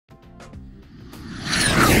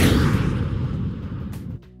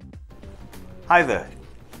Hi there.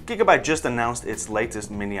 Gigabyte just announced its latest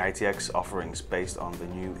Mini-ITX offerings based on the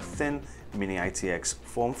new Thin Mini-ITX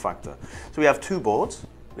form factor. So we have two boards.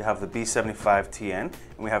 We have the B75TN and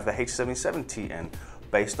we have the H77TN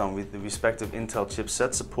based on the respective Intel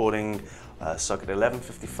chipsets supporting socket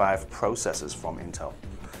 1155 processors from Intel.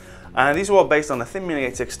 And these are all based on the Thin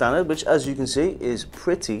Mini-ITX standard, which as you can see is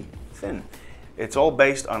pretty thin. It's all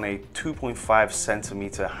based on a 2.5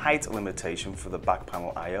 centimeter height limitation for the back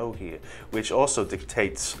panel I/O here, which also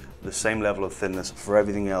dictates the same level of thinness for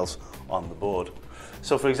everything else on the board.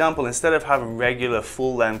 So for example, instead of having regular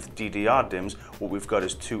full-length DDR DIMMs, what we've got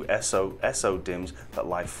is two SO DIMMs that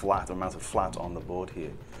lie flat or mounted flat on the board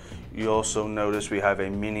here. You also notice we have a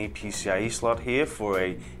mini PCIe slot here for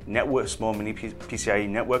a network, small mini PCIe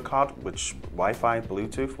network card, which Wi-Fi,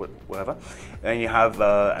 Bluetooth, whatever. And you have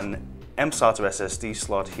an SATA SSD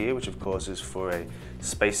slot here, which of course is for a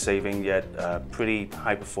space-saving yet pretty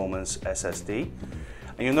high-performance SSD.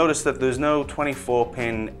 And you'll notice that there's no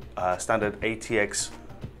 24-pin standard ATX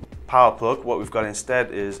power plug. What we've got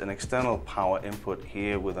instead is an external power input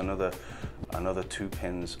here with another 2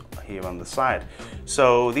 pins here on the side.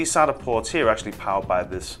 So these SATA ports here are actually powered by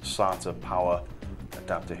this SATA power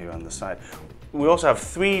adapter here on the side. We also have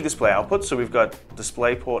 3 display outputs, so we've got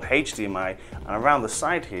DisplayPort, HDMI, and around the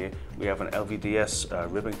side here we have an LVDS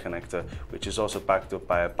ribbon connector, which is also backed up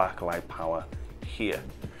by a backlight power here.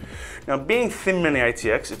 Now, being Thin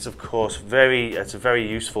Mini-ITX, it's of course a very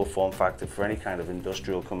useful form factor for any kind of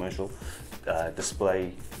industrial, commercial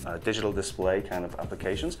display, digital display kind of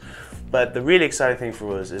applications. But the really exciting thing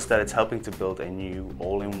for us is that it's helping to build a new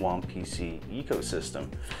all-in-one PC ecosystem.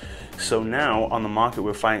 So now on the market,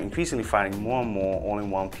 we're increasingly finding more and more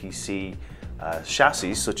all-in-one PC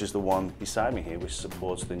chassis, such as the one beside me here, which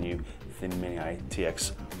supports the new Thin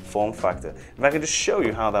Mini-ITX form factor. If I can just show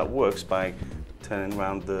you how that works by turning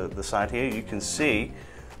around the side here, you can see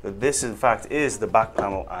that this in fact is the back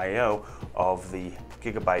panel I/O of the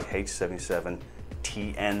Gigabyte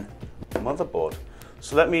H77TN motherboard.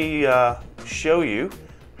 So let me show you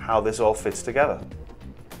how this all fits together.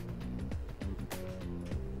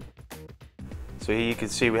 So here you can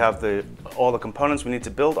see we have all the components we need to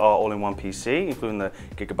build are all in one PC, including the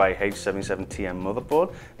Gigabyte H77TN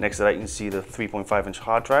motherboard. Next to that you can see the 3.5-inch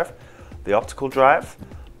hard drive, the optical drive,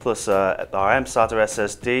 plus our SATA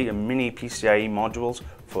SSD and mini PCIe modules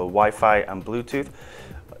for Wi-Fi and Bluetooth,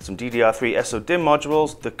 some DDR3 SO-DIMM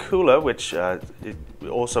modules, the cooler, which it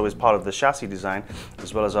also is part of the chassis design,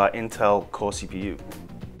 as well as our Intel Core CPU.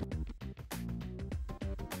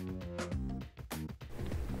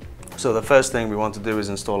 So the first thing we want to do is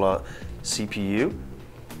install our CPU.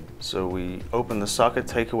 So we open the socket,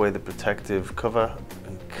 take away the protective cover,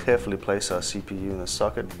 and carefully place our CPU in the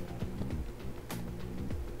socket.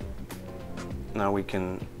 Now we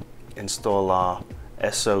can install our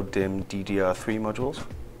SO-DIMM DDR3 modules.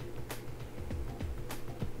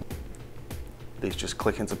 These just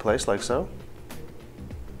click into place like so.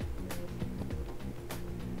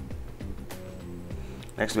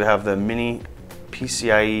 Next we have the mini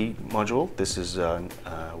PCIe module. This is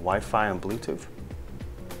Wi-Fi and Bluetooth.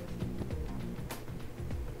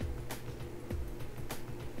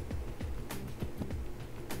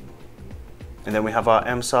 And then we have our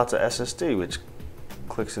SATA SSD, which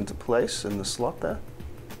clicks into place in the slot there,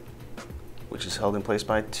 which is held in place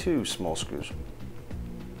by 2 small screws.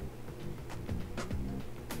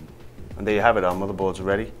 And there you have it, our motherboard's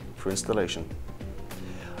ready for installation.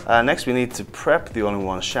 Next we need to prep the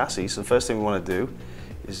all-in-one chassis. So the first thing we want to do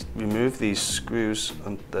is remove these screws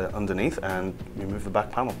underneath and remove the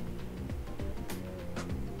back panel.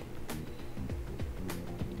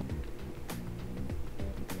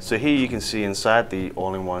 So here you can see inside the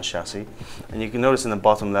all-in-one chassis, and you can notice in the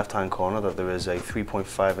bottom left-hand corner that there is a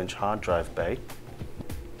 3.5-inch hard drive bay,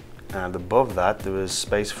 and above that there is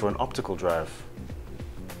space for an optical drive.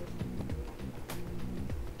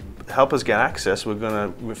 To help us get access, we're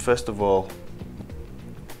going to first of all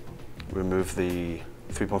remove the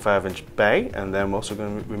 3.5-inch bay, and then we're also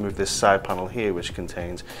going to remove this side panel here, which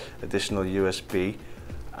contains additional USB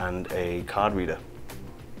and a card reader.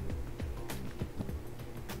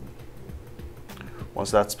 Once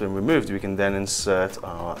that's been removed, we can then insert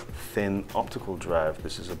our thin optical drive.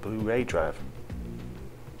 This is a Blu-ray drive.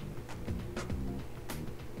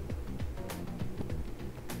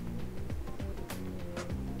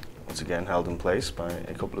 Once again held in place by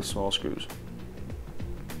a couple of small screws.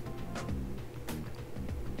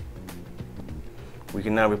 We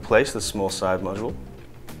can now replace the small side module.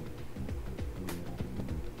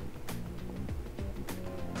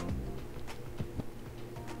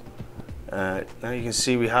 Now you can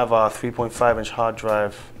see we have our 3.5-inch hard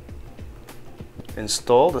drive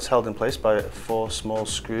installed. It's held in place by 4 small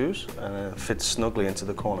screws and it fits snugly into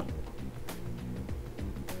the corner.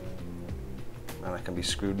 And it can be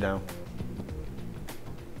screwed down.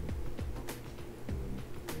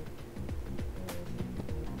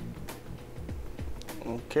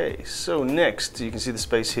 Okay, so next you can see the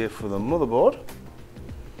space here for the motherboard,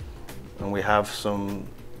 and we have some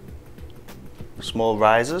small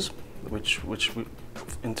risers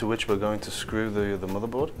into which we're going to screw the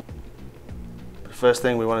motherboard. The first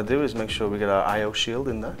thing we want to do is make sure we get our I/O shield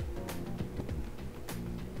in there.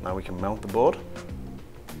 Now we can mount the board.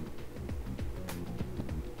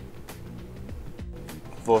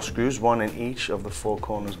 4 screws, 1 in each of the 4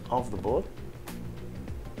 corners of the board.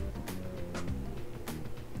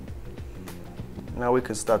 Now we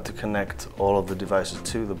can start to connect all of the devices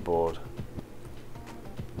to the board.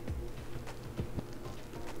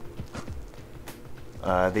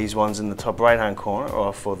 These ones in the top right hand corner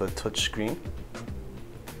are for the touch screen.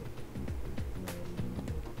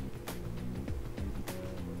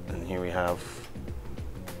 And here we have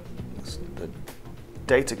the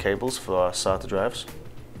data cables for our SATA drives.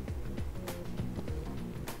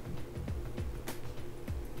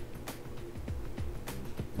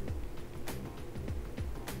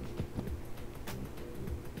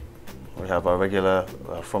 We have our regular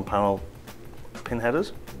front panel pin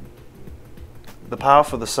headers. The power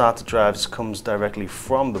for the SATA drives comes directly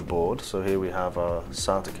from the board, so here we have our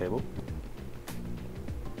SATA cable.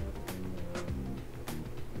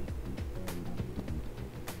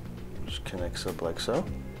 Which connects up like so.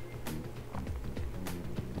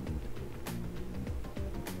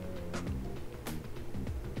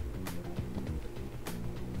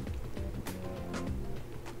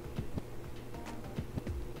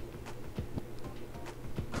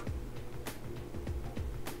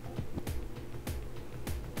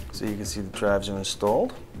 So you can see the drives are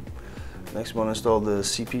installed. Next we want to install the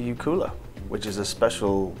CPU cooler, which is a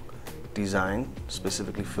special design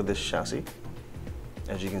specifically for this chassis.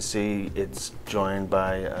 As you can see, it's joined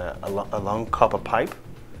by a long copper pipe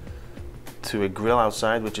to a grill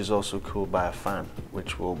outside, which is also cooled by a fan,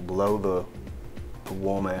 which will blow the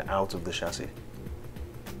warm air out of the chassis.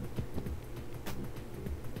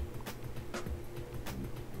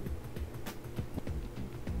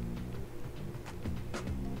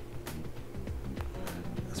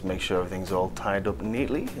 Let's make sure everything's all tied up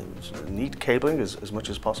neatly, neat cabling as much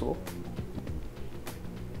as possible.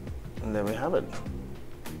 And there we have it.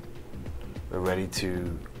 We're ready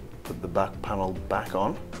to put the back panel back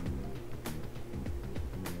on.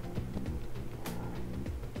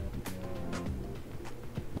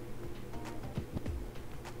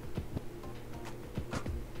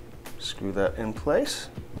 Screw that in place,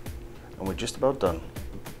 and we're just about done.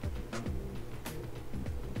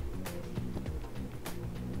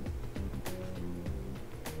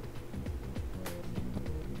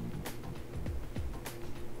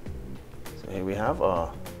 So here we have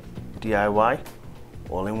our DIY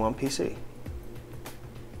all-in-one PC.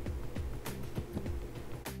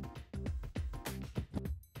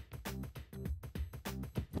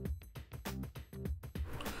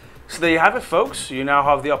 So there you have it, folks. You now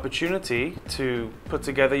have the opportunity to put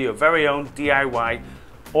together your very own DIY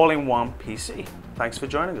all-in-one PC. Thanks for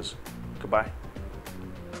joining us. Goodbye.